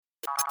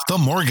The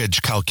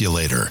Mortgage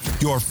Calculator,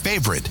 your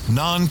favorite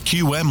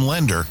non-QM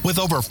lender with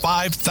over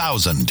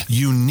 5,000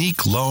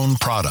 unique loan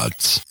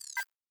products.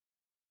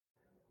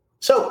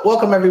 So,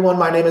 welcome everyone.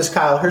 My name is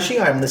Kyle Hershey.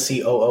 I'm the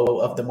COO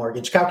of the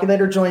Mortgage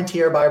Calculator, joined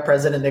here by our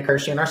president, Nick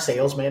Hershey, and our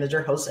sales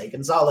manager, Jose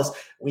Gonzalez.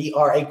 We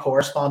are a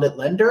correspondent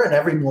lender, and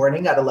every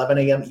morning at 11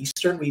 a.m.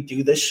 Eastern, we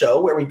do this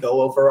show where we go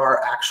over our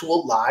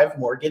actual live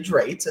mortgage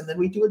rates, and then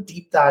we do a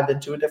deep dive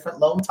into a different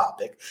loan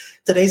topic.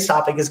 Today's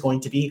topic is going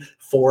to be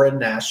foreign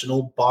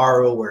national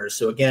borrowers.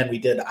 So again, we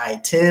did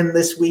I-10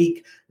 this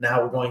week.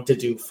 Now we're going to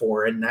do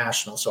foreign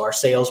national. So our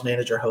sales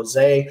manager,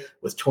 Jose,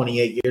 with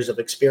 28 years of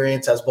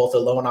experience as both a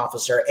loan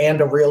officer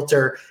and a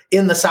realtor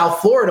in the South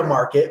Florida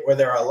market, where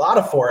there are a lot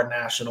of foreign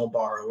national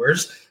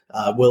borrowers,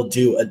 will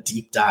do a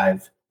deep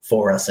dive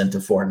for us into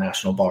foreign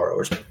national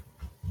borrowers.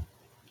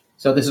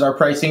 So this is our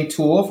pricing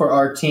tool for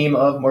our team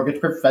of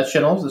mortgage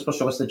professionals. This will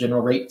show us the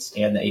general rates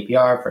and the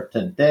APR for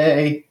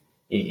today.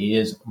 It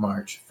is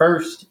March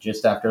 1st,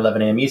 just after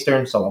 11 a.m.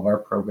 Eastern, so all of our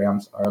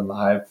programs are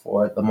live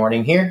for the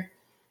morning here.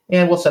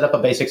 And we'll set up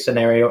a basic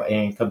scenario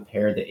and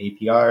compare the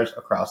APRs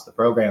across the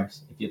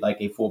programs. If you'd like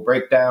a full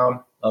breakdown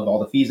of all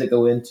the fees that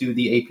go into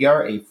the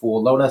APR, a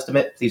full loan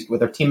estimate, please get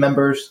with our team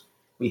members.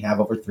 We have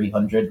over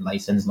 300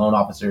 licensed loan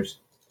officers.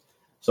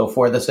 So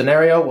for the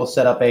scenario, we'll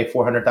set up a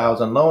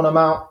 $400,000 loan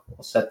amount.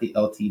 We'll set the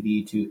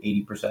LTV to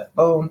 80%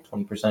 loan,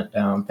 20%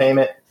 down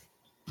payment.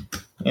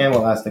 And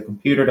we'll ask the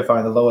computer to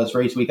find the lowest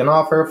rates we can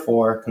offer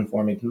for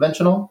conforming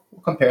conventional.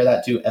 We'll compare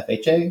that to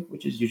FHA,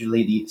 which is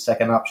usually the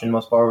second option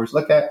most borrowers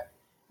look at.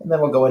 And then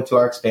we'll go into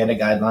our expanded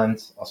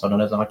guidelines, also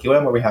known as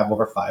non-QM, where we have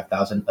over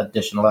 5,000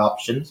 additional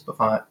options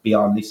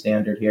beyond the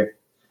standard here.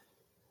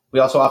 We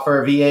also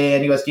offer VA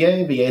and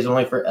USDA. VA is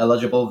only for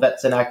eligible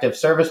vets and active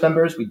service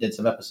members. We did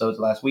some episodes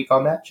last week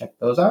on that. Check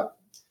those out.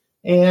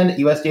 And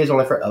USDA is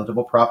only for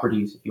eligible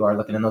properties. If you are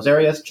looking in those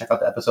areas, check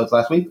out the episodes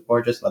last week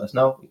or just let us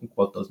know. We can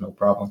quote those, no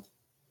problem.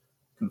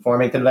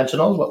 Conforming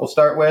conventionals, what we'll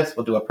start with,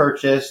 we'll do a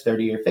purchase,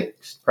 30-year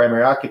fixed,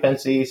 primary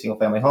occupancy,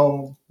 single-family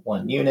home,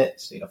 1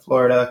 unit, state of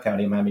Florida,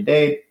 county of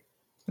Miami-Dade.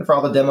 And for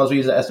all the demos, we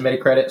use an estimated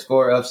credit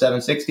score of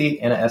 760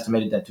 and an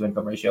estimated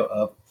debt-to-income ratio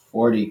of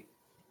 40.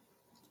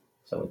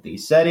 So with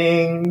these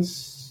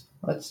settings,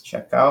 let's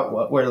check out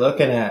what we're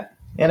looking at.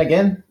 And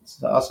again,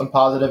 saw some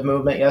positive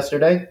movement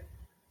yesterday.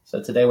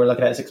 So today we're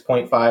looking at a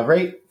 6.5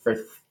 rate for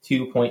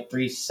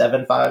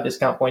 2.375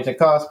 discount points and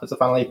cost, puts the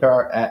final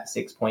APR at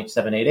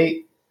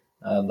 6.788.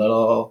 A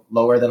little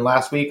lower than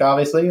last week,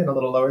 obviously, and a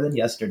little lower than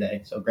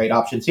yesterday. So great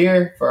options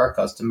here for our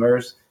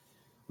customers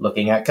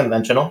looking at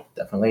conventional.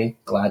 Definitely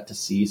glad to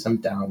see some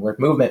downward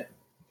movement.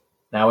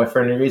 Now, if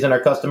for any reason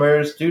our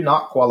customers do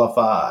not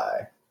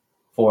qualify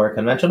for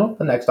conventional,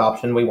 the next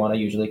option we want to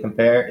usually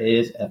compare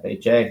is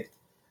FHA.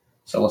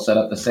 So we'll set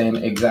up the same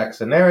exact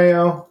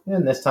scenario,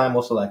 and this time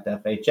we'll select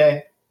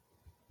FHA.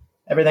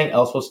 Everything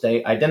else will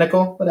stay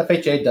identical, but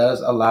FHA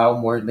does allow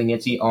more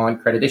leniency on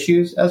credit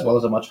issues as well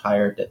as a much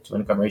higher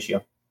debt-to-income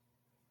ratio.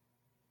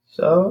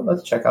 So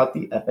let's check out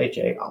the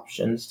FHA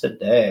options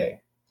today.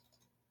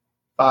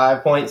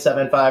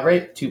 5.75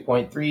 rate,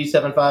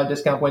 2.375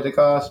 discount points of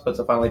cost, puts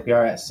the final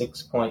APR at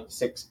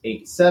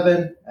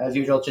 6.687. As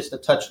usual, just a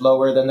touch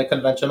lower than the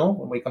conventional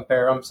when we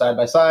compare them side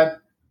by side.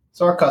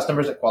 So our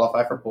customers that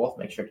qualify for both,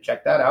 make sure to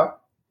check that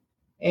out.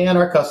 And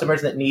our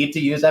customers that need to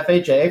use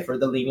FHA for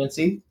the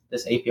leniency,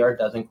 this APR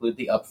does include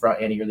the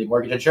upfront and yearly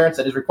mortgage insurance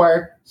that is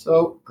required.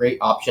 So great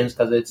options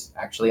because it's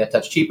actually a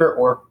touch cheaper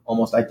or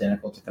almost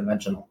identical to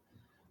conventional.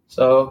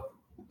 So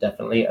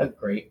definitely a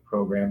great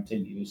program to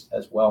use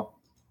as well.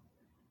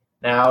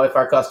 Now, if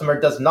our customer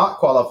does not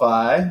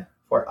qualify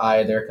for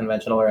either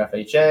conventional or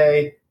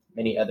FHA,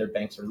 many other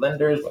banks or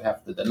lenders will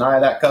have to deny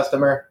that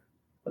customer.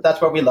 But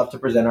that's where we love to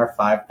present our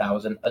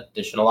 5,000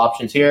 additional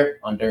options here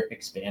under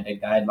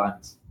expanded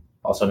guidelines,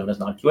 also known as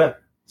non-QM.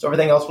 So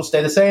everything else will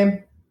stay the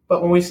same,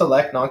 but when we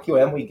select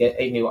non-QM, we get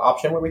a new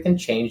option where we can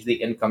change the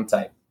income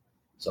type.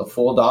 So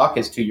full doc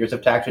is 2 years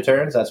of tax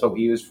returns. That's what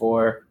we use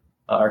for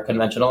our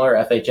conventional or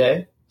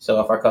FHA. So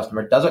if our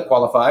customer doesn't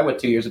qualify with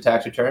 2 years of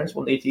tax returns,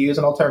 we'll need to use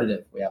an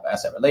alternative. We have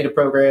asset-related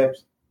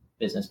programs,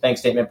 business bank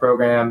statement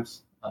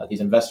programs. These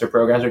investor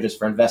programs are just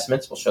for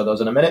investments. We'll show those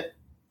in a minute.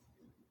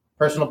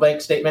 Personal bank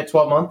statement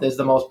 12-month is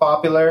the most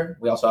popular.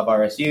 We also have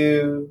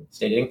RSU,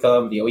 stated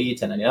income, VOE,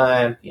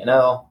 1099,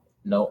 P&L,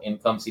 no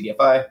income,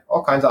 CDFI,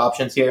 all kinds of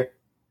options here.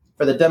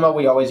 For the demo,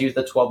 we always use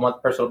the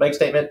 12-month personal bank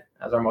statement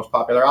as our most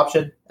popular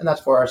option, and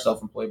that's for our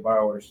self-employed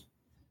borrowers.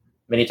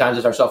 Many times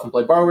as our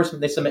self-employed borrowers,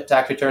 when they submit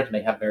tax returns,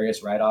 may have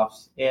various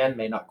write-offs and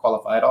may not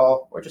qualify at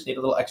all, or just need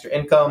a little extra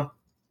income.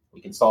 We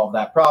can solve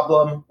that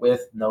problem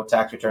with no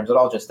tax returns at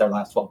all, just their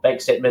last 12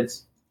 bank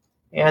statements,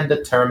 and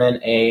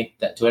determine a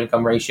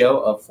debt-to-income ratio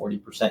of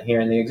 40% here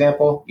in the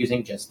example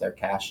using just their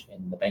cash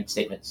in the bank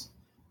statements.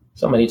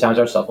 So many times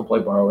our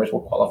self-employed borrowers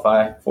will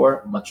qualify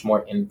for much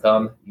more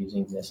income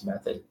using this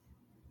method.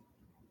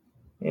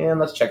 And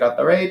let's check out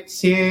the rates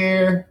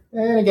here.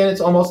 And again,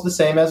 it's almost the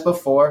same as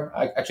before.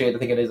 I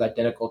think it is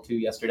identical to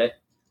yesterday.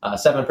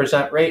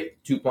 7%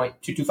 rate,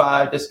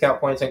 2.225 discount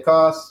points and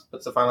costs,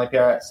 puts the final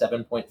APR at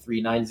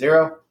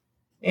 7.390.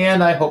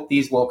 And I hope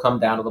these will come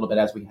down a little bit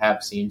as we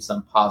have seen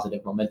some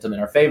positive momentum in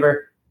our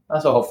favor.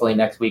 So hopefully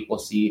next week we'll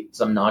see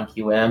some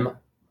non-QM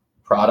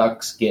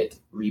products get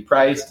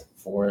repriced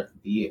for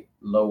the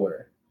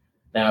lower.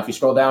 Now, if you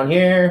scroll down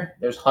here,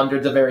 there's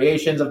hundreds of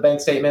variations of bank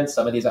statements.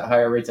 Some of these at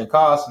higher rates and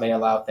costs may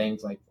allow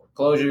things like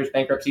foreclosures,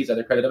 bankruptcies,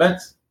 other credit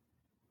events.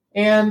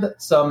 And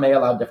some may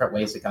allow different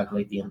ways to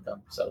calculate the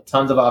income. So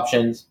tons of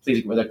options.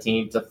 Please work with our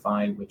team to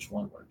find which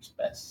one works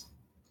best.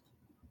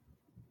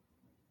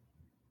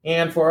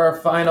 And for our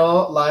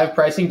final live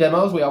pricing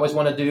demos, we always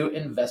want to do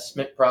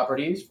investment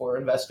properties for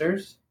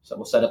investors. So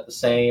we'll set up the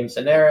same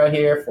scenario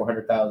here,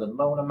 $400,000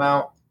 loan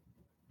amount,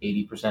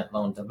 80%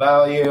 loan to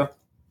value.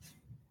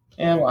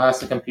 And we'll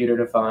ask the computer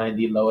to find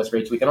the lowest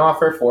rates we can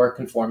offer for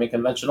conforming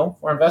conventional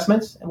for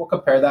investments. And we'll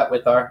compare that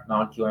with our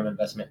non-QM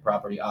investment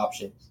property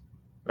options.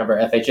 Remember,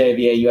 FHA,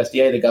 VA,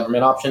 USDA, the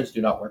government options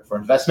do not work for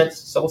investments.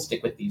 So we'll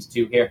stick with these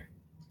two here.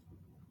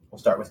 We'll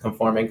start with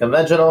conforming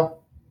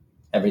conventional.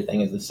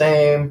 Everything is the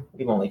same.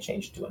 We've only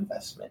changed to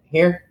investment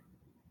here.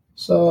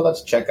 So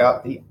let's check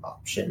out the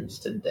options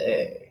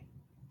today.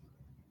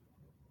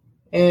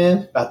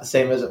 And about the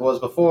same as it was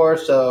before.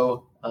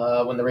 So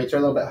when the rates are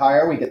a little bit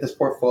higher, we get this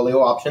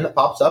portfolio option that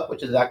pops up,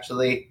 which is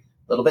actually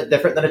a little bit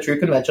different than a true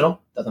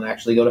conventional. Doesn't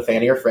actually go to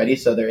Fannie or Freddie,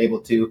 so they're able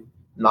to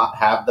not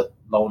have the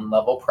loan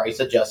level price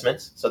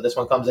adjustments. So this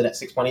one comes in at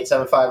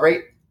 6.875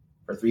 rate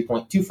for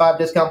 3.25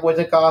 discount points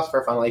and cost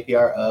for a final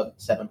APR of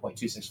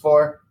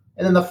 7.264.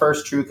 And then the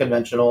first true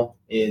conventional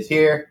is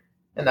here,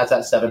 and that's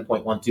at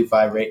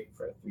 7.125 rate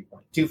for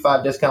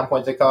 3.25 discount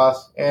points and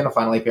cost and a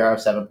final APR of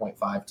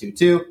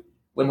 7.522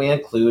 when we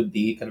include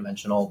the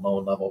conventional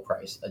loan level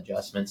price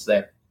adjustments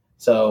there.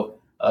 So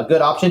a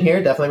good option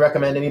here. Definitely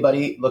recommend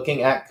anybody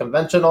looking at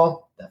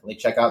conventional. Definitely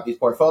check out these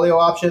portfolio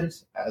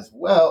options as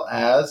well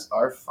as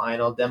our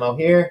final demo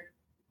here,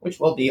 which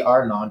will be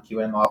our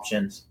non-QM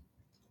options.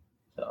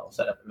 So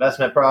set up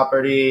investment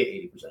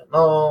property, 80%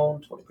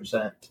 loan,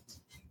 20%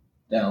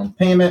 down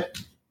payment,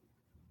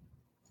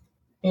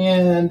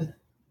 and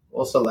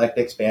we'll select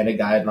expanded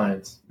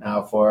guidelines.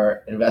 Now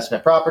for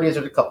investment properties,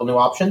 there's a couple new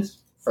options.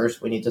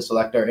 First, we need to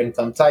select our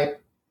income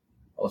type,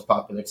 most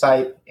popular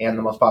type, and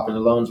the most popular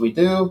loans we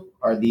do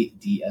are the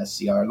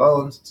DSCR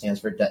loans. It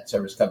stands for debt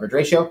service coverage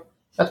ratio.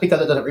 That's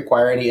because it doesn't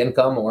require any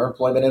income or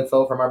employment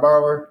info from our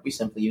borrower. We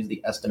simply use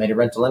the estimated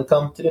rental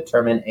income to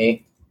determine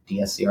a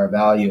DSCR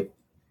value.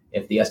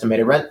 If the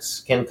estimated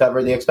rents can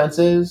cover the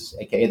expenses,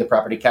 aka the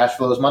property cash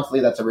flows monthly,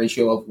 that's a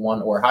ratio of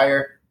 1 or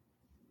higher.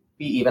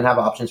 We even have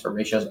options for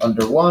ratios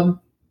under 1,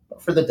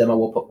 but for the demo,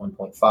 we'll put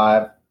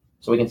 1.5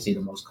 so we can see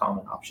the most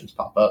common options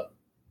pop up.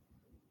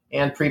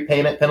 And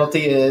prepayment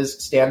penalty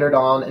is standard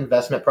on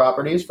investment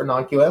properties for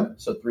non-QM,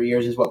 so 3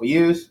 years is what we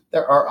use.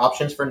 There are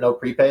options for no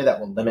prepay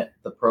that will limit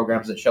the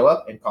programs that show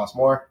up and cost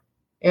more.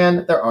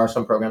 And there are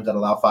some programs that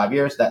allow 5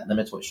 years that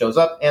limits what shows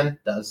up and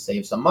does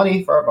save some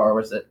money for our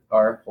borrowers that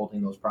are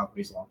holding those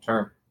properties long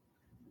term.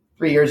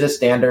 3 years is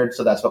standard,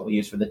 so that's what we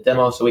use for the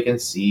demo so we can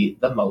see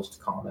the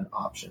most common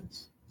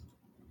options.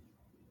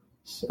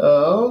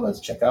 So let's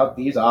check out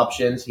these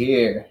options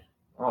here.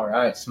 All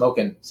right,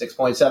 smoking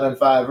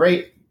 6.75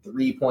 rate,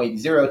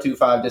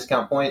 3.025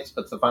 discount points,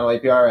 puts the final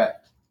APR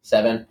at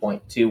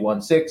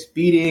 7.216,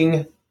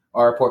 beating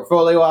our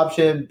portfolio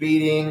option,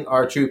 beating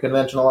our true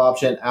conventional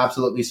option,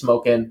 absolutely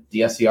smoking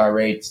DSCR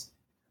rates.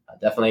 I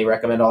definitely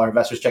recommend all our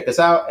investors check this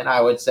out. And I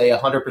would say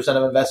 100%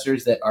 of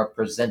investors that are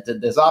presented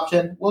this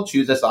option will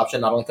choose this option,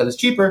 not only because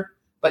it's cheaper,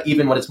 but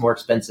even when it's more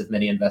expensive,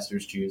 many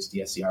investors choose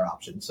DSCR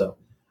options. So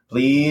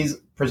please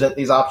present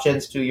these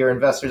options to your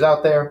investors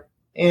out there.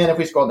 And if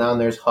we scroll down,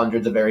 there's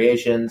hundreds of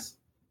variations,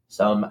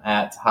 some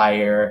at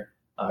higher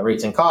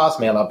rates and costs,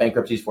 may allow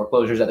bankruptcies,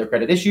 foreclosures, other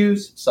credit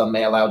issues. Some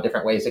may allow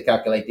different ways to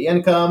calculate the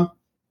income.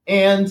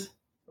 And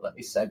let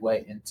me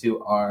segue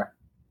into our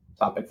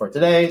topic for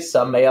today.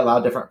 Some may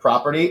allow different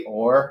property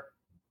or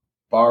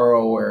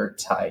borrower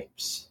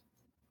types.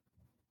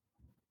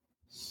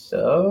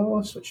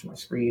 So switch my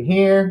screen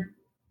here.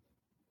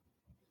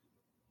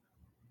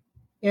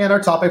 And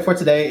our topic for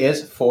today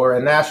is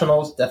foreign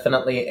nationals.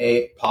 Definitely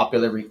a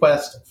popular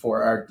request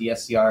for our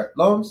DSCR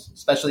loans,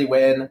 especially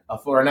when a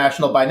foreign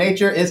national by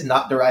nature is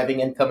not deriving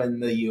income in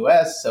the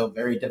U.S., so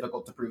very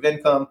difficult to prove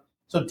income.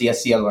 So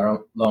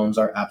DSCR loans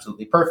are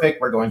absolutely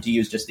perfect. We're going to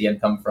use just the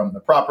income from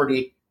the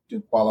property to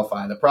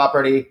qualify the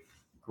property.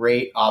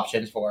 Great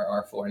options for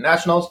our foreign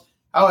nationals.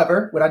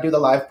 However, when I do the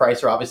live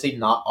pricer, obviously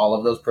not all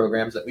of those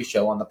programs that we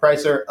show on the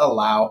pricer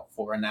allow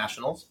foreign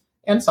nationals.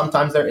 And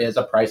sometimes there is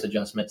a price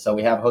adjustment. So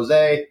we have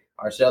Jose,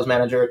 our sales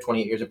manager,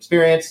 28 years of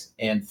experience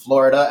in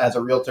Florida as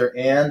a realtor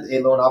and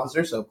a loan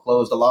officer. So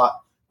closed a lot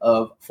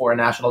of foreign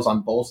nationals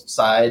on both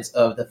sides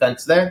of the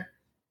fence there.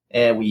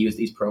 And we use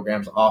these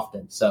programs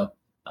often. So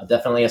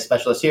definitely a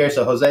specialist here.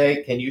 So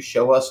Jose, can you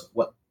show us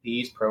what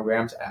these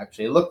programs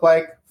actually look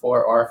like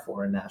for our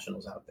foreign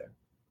nationals out there?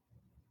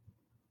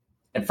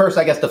 And first,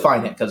 I guess,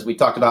 define it, because we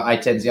talked about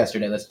I-10s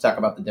yesterday. Let's talk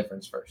about the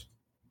difference first.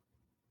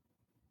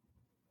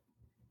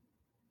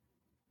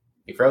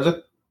 You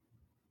frozen?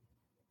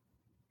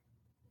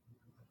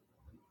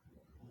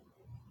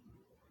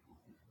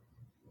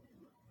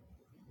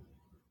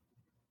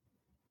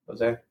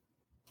 Jose?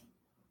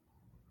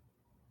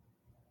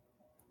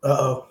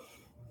 Uh-oh.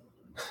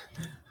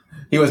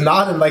 He was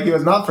nodding like he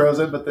was not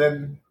frozen, but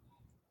then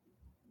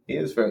he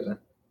is frozen.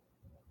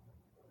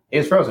 He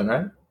is frozen,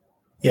 right?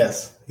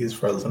 Yes, he's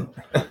frozen.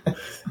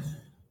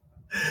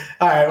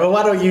 All right. Well,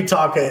 why don't you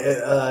talk?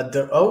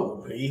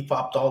 He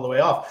popped all the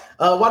way off.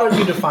 Why don't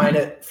you define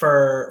it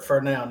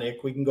for now,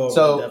 Nick? We can go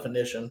over the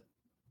definition.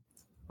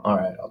 All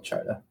right. I'll try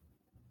to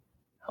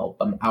help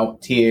them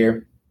out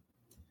here.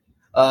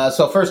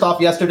 So first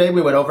off, yesterday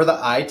we went over the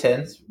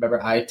I-10s.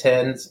 Remember,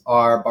 I-10s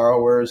are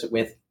borrowers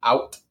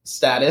without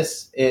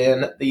status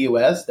in the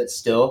U.S. that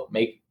still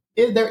make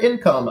their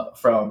income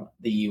from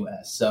the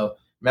U.S. So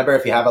remember,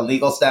 if you have a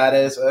legal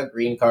status, a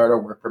green card or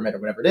work permit or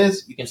whatever it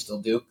is, you can still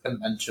do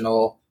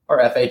conventional or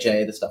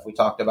FHA, the stuff we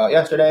talked about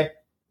yesterday.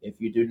 If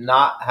you do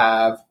not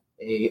have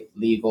a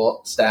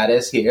legal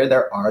status here,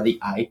 there are the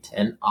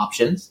I-10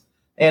 options,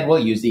 and we'll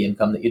use the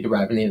income that you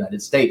derive in the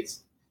United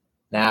States.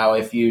 Now,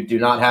 if you do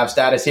not have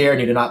status here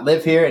and you do not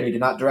live here and you do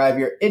not derive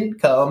your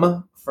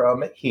income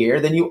from here,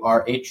 then you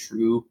are a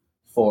true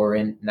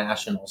foreign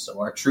national. So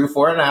our true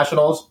foreign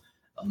nationals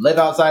live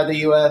outside the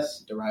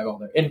U.S., derive all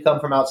their income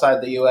from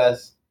outside the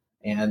U.S.,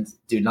 and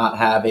do not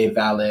have a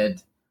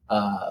valid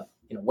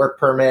work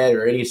permit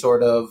or any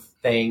sort of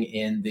thing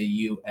in the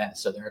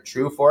U.S. So they're a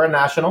true foreign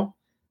national.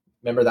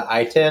 Remember, the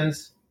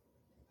I-10s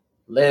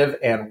live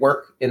and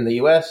work in the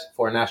U.S.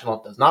 Foreign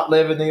national does not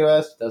live in the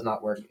U.S., does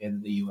not work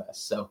in the U.S.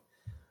 So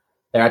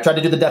there, I tried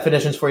to do the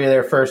definitions for you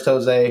there first,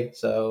 Jose.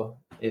 So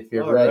if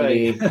you're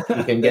ready,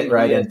 you can get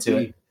right into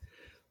it.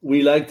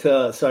 We like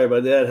to, sorry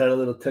about that, had a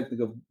little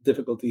technical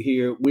difficulty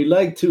here. We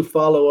like to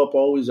follow up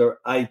always our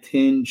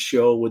I-10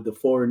 show with the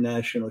foreign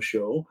national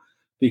show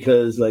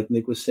because, like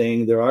Nick was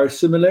saying, there are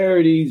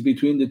similarities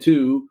between the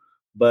two,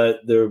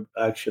 but they're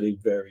actually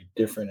very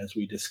different, as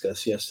we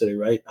discussed yesterday,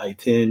 right?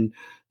 I-10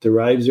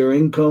 derives their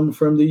income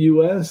from the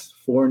U.S.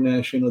 Foreign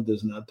national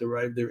does not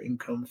derive their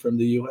income from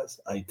the U.S.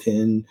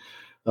 I-10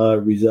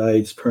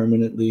 resides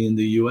permanently in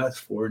the U.S.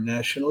 Foreign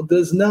national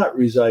does not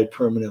reside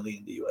permanently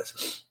in the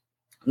U.S.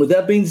 With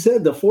that being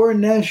said, the foreign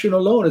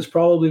national loan is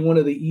probably one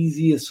of the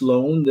easiest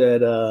loans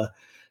that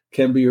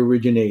can be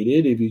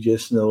originated if you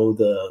just know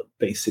the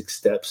basic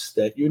steps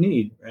that you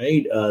need,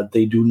 right?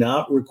 They do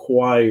not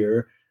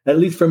require, at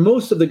least for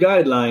most of the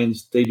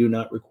guidelines, they do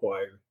not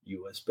require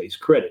U.S.-based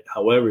credit.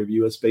 However, if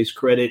U.S.-based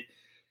credit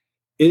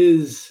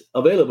is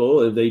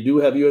available, if they do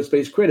have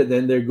U.S.-based credit,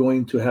 then they're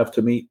going to have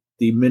to meet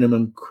the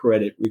minimum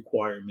credit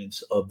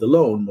requirements of the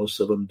loan. Most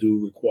of them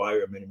do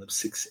require a minimum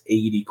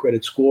 680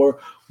 credit score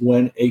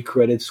when a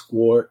credit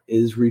score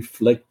is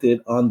reflected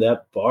on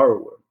that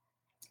borrower.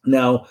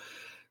 Now,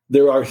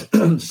 there are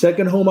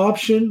second home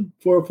option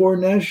for a foreign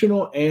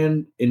national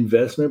and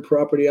investment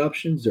property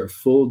options. They're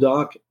full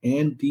doc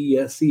and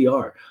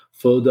DSCR.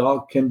 Full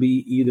doc can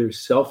be either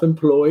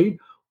self-employed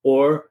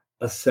or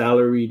a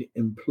salaried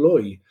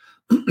employee.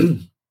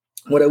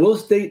 What I will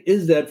state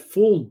is that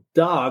full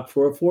doc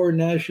for a foreign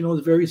national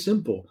is very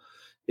simple.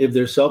 If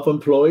they're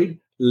self-employed,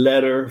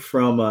 letter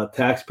from a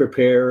tax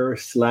preparer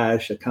 /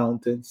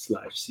 accountant /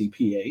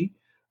 CPA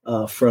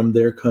from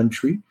their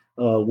country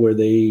where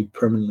they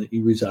permanently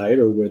reside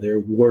or where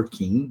they're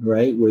working,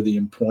 right, where the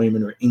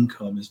employment or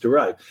income is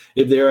derived.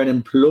 If they're an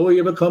employee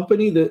of a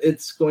company,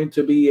 it's going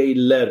to be a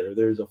letter.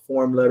 There's a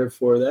form letter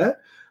for that,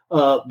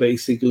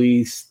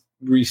 basically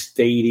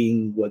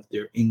restating what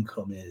their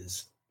income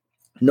is.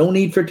 No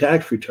need for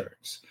tax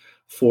returns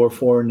for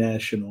foreign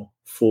national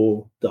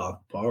full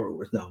doc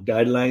borrowers. Now,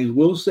 guidelines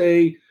will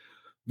say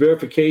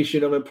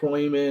verification of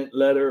employment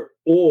letter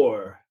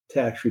or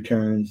tax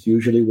returns.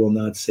 Usually will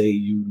not say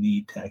you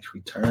need tax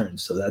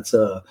returns. So that's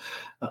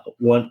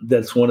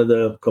one of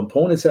the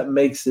components that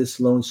makes this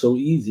loan so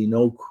easy.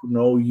 No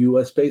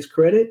U.S.-based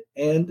credit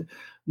and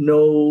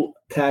no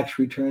tax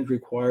returns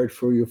required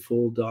for your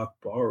full doc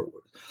borrowers.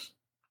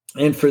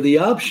 And for the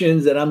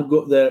options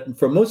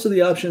for most of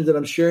the options that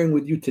I'm sharing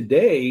with you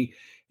today,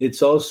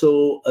 it's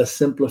also a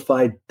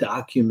simplified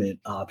document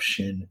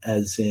option,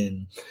 as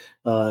in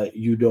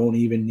you don't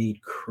even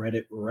need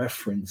credit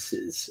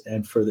references.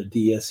 And for the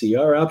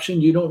DSCR option,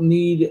 you don't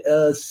need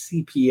a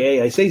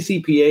CPA. I say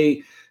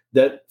CPA,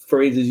 that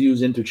phrase is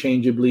used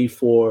interchangeably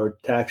for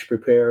tax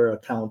preparer,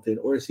 accountant,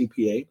 or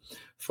CPA.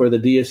 For the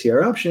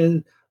DSCR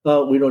option,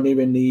 we don't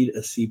even need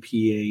a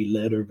CPA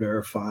letter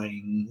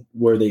verifying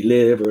where they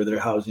live or their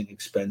housing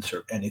expense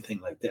or anything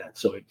like that.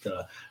 So it's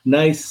a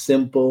nice,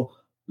 simple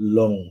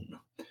loan.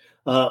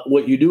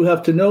 What you do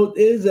have to note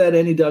is that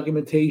any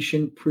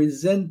documentation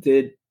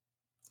presented,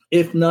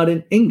 if not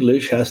in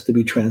English, has to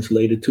be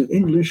translated to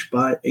English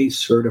by a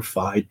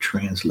certified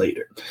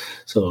translator.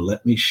 So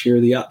let me share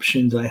the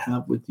options I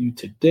have with you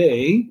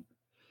today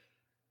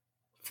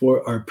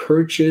for our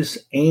purchase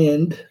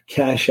and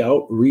cash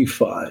out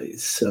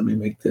refis. Let me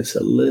make this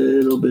a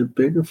little bit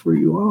bigger for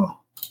you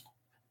all.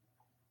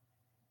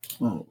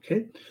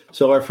 Okay,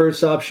 so our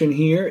first option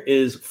here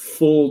is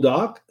full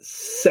doc,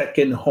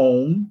 second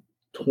home,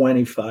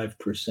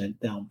 25%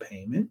 down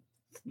payment,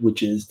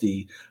 which is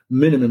the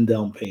minimum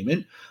down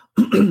payment.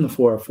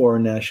 for our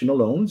foreign national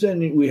loans.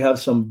 And we have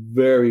some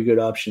very good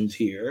options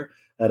here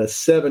at a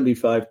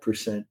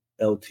 75%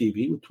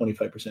 LTV with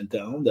 25%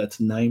 down. That's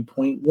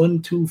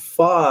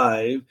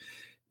 9.125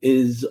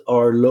 is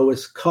our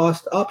lowest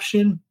cost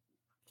option,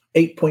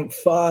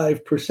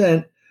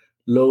 8.5%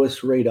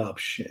 lowest rate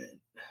option.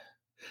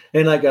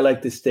 And like I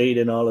like to state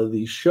in all of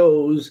these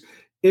shows,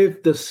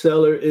 if the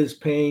seller is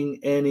paying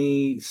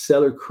any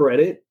seller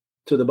credit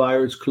to the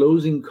buyer's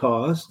closing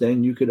cost,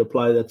 then you could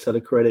apply that seller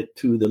credit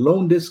to the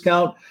loan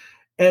discount,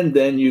 and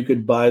then you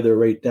could buy the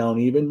rate down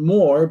even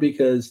more,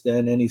 because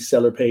then any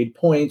seller paid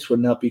points would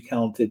not be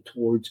counted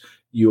towards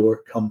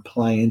your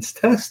compliance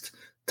test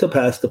to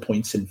pass the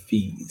points and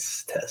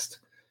fees test.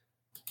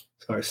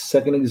 So our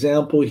second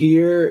example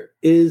here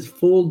is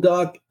full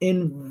doc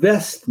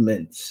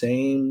investment.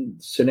 Same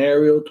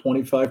scenario,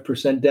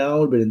 25%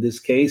 down, but in this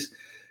case,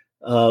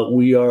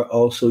 we are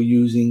also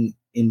using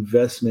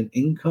investment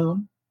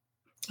income.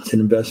 It's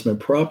an investment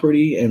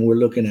property, and we're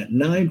looking at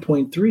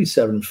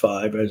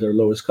 9.375 as our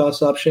lowest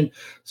cost option.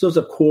 So it's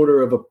a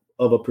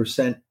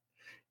 0.25%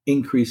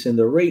 increase in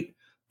the rate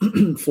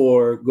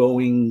for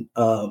going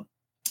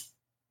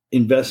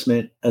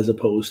investment as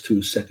opposed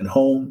to second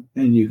home,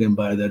 and you can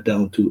buy that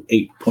down to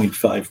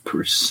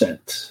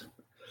 8.5%.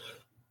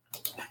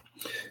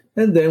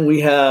 And then we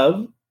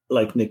have,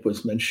 like Nick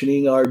was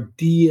mentioning, our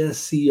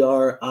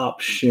DSCR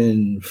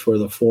option for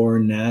the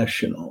foreign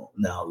national.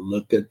 Now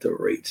look at the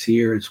rates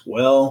here as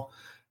well.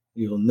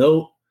 You'll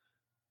note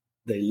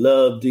they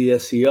love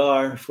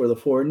DSCR for the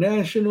foreign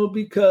national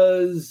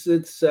because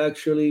it's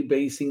actually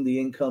basing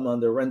the income on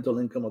the rental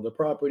income of the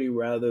property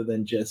rather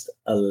than just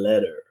a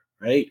letter,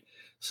 right?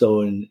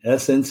 So in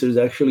essence, there's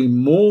actually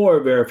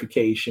more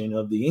verification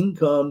of the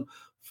income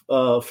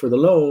for the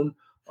loan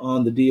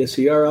on the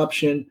DSCR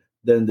option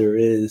than there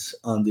is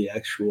on the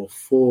actual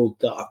full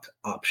doc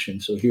option.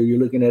 So here you're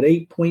looking at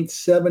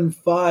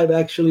 8.75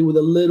 actually with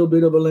a little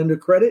bit of a lender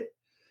credit,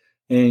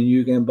 and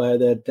you can buy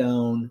that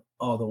down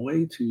all the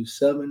way to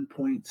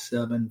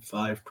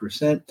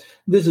 7.75%.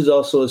 This is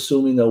also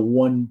assuming a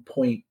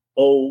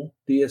 1.0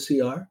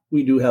 DSCR.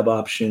 We do have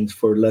options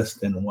for less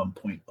than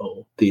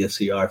 1.0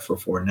 DSCR for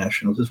foreign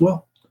nationals as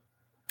well.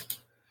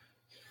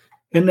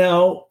 And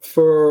now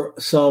for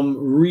some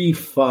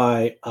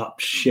refi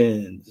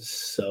options.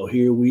 So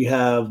here we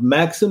have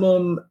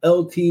maximum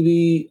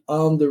LTV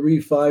on the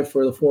refi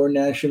for the foreign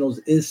nationals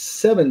is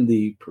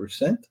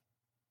 70%.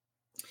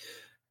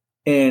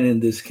 And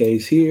in this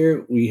case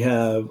here, we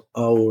have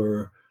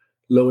our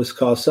lowest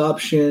cost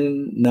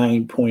option,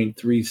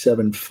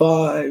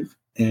 9.375,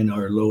 and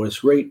our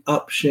lowest rate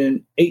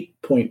option,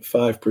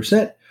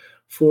 8.5%,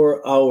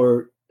 for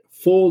our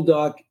full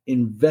doc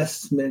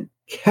investment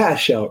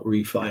cash out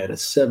refi at a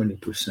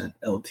 70%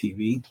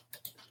 LTV.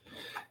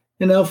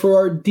 And now for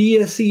our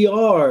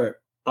DSCR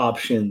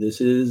option, this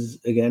is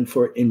again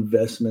for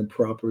investment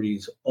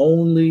properties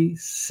only,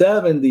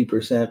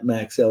 70%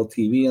 max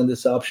LTV on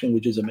this option,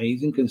 which is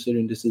amazing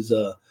considering this is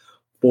a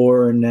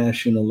foreign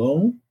national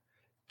loan.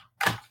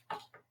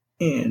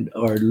 And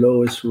our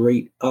lowest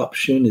rate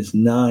option is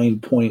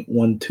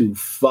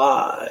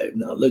 9.125.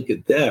 Now look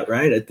at that,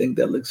 right? I think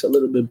that looks a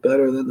little bit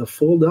better than the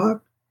full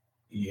doc.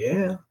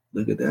 Yeah,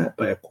 look at that,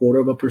 by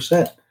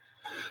 0.25%.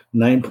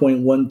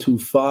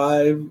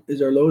 9.125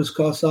 is our lowest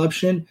cost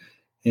option,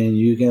 and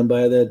you can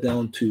buy that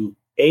down to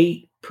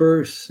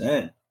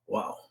 8%.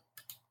 Wow.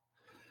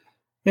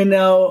 And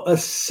now a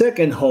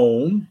second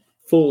home,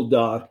 full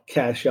doc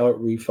cash out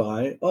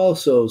refi,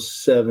 also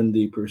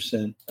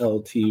 70%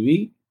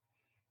 LTV,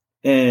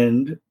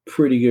 and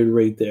pretty good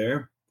rate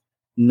there.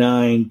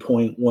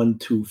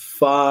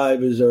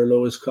 9.125 is our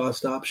lowest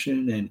cost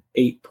option, and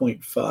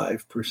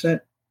 8.5%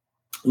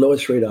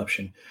 lowest rate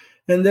option.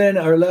 And then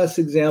our last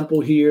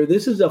example here,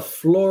 this is a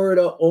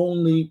Florida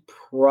only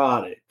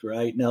product,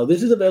 right? Now,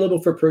 this is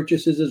available for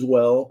purchases as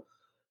well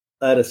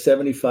at a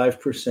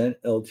 75%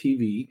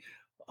 LTV.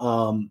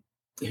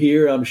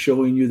 Here I'm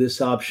showing you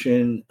this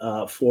option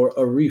for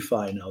a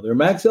refi. Now, their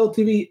max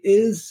LTV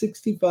is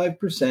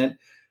 65%.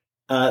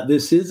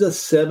 This is a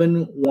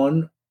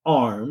 7-1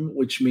 ARM,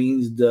 which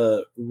means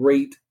the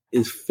rate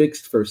is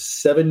fixed for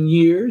 7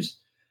 years.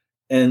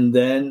 And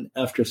then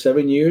after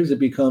 7 years, it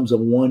becomes a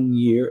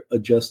 1-year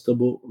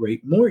adjustable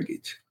rate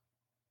mortgage.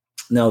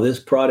 Now, this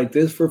product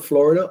is for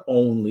Florida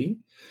only.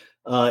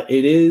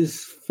 It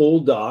is full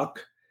doc,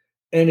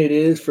 and it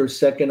is for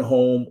second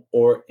home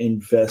or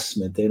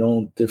investment. They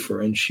don't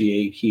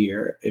differentiate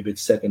here if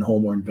it's second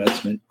home or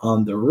investment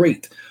on the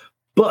rate.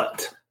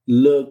 But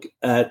look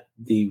at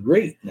the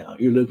rate now.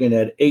 You're looking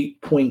at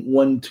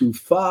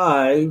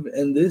 8.125,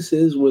 and this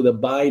is with a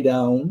buy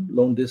down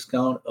loan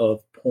discount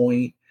of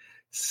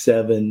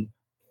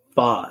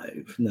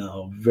 0.75.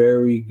 Now,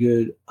 very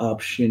good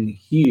option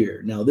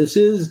here. Now, this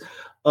is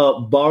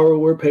a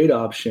borrower paid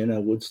option, I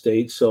would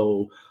state.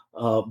 So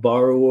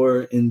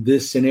borrower in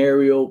this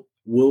scenario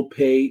will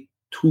pay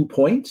 2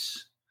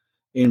 points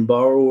in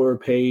borrower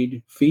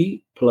paid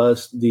fee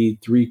plus the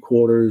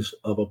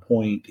 0.75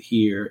 point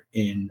here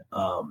in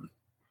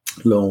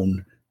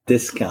loan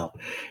discount.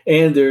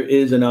 And there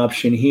is an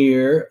option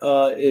here.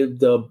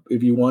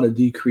 If you want to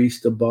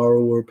decrease the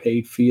borrower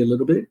paid fee a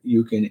little bit,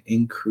 you can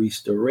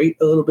increase the rate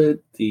a little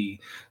bit. We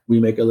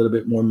make a little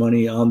bit more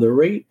money on the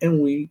rate,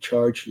 and we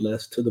charge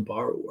less to the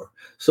borrower.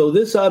 So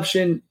this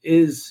option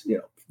is,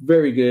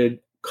 very good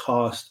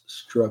cost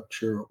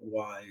structure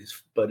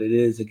wise, but it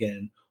is,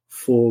 again,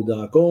 full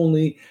doc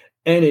only.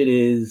 And it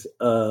is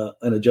a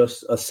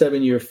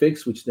 7-year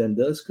fix, which then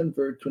does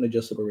convert to an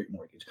adjustable rate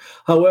mortgage.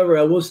 However,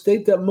 I will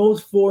state that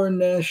most foreign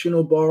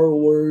national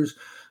borrowers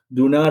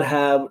do not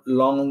have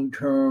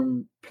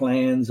long-term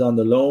plans on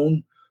the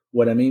loan.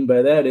 What I mean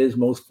by that is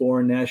most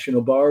foreign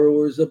national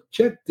borrowers'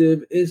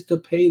 objective is to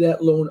pay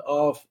that loan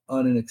off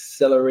on an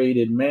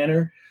accelerated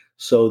manner.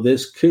 So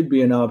this could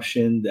be an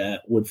option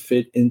that would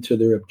fit into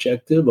their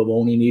objective of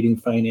only needing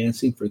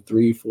financing for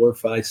 3, 4,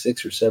 5,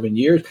 6, or 7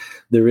 years.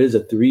 There is a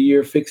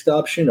 3-year fixed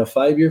option, a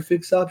 5-year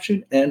fixed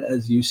option, and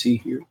as you see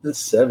here, the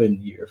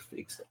 7-year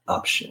fixed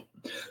option.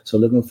 So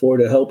looking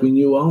forward to helping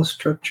you all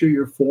structure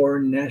your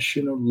foreign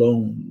national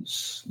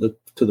loans. Look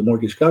to the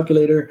Mortgage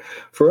Calculator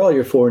for all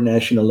your foreign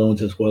national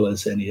loans, as well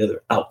as any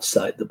other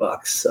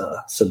outside-the-box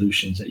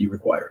solutions that you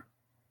require.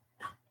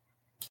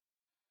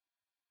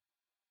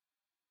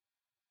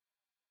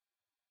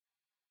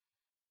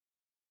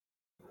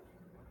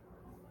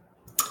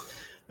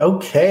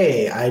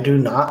 Okay, I do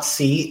not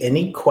see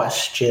any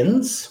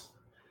questions.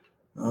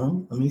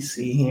 Let me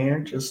see here.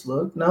 Just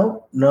look.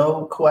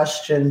 No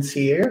questions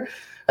here.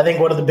 I think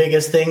one of the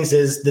biggest things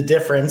is the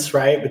difference,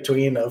 right,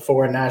 between a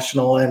foreign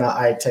national and an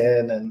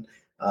I-10 and,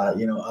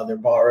 other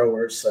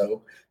borrowers.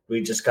 So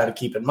we just got to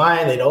keep in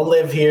mind they don't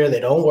live here.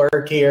 They don't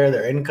work here.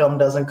 Their income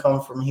doesn't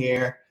come from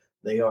here.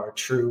 They are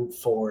true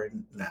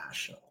foreign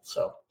national.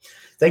 So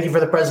thank you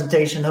for the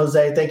presentation,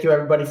 Jose. Thank you,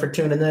 everybody, for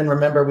tuning in.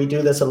 Remember, we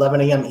do this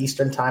 11 a.m.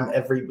 Eastern time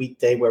every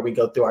weekday where we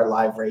go through our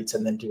live rates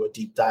and then do a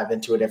deep dive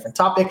into a different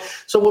topic.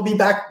 So we'll be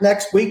back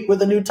next week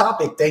with a new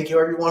topic. Thank you,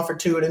 everyone, for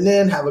tuning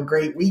in. Have a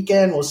great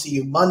weekend. We'll see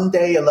you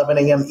Monday, 11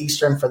 a.m.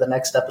 Eastern for the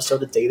next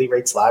episode of Daily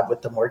Rates Live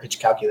with the Mortgage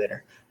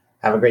Calculator.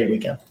 Have a great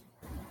weekend.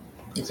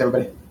 Thanks,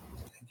 everybody.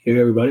 Thank you,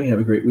 everybody. Have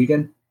a great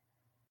weekend.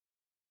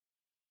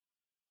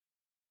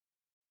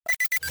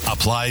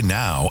 Apply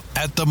now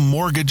at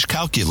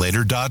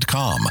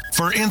themortgagecalculator.com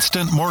for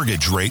instant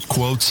mortgage rate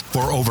quotes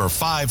for over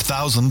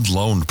 5,000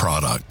 loan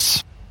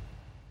products.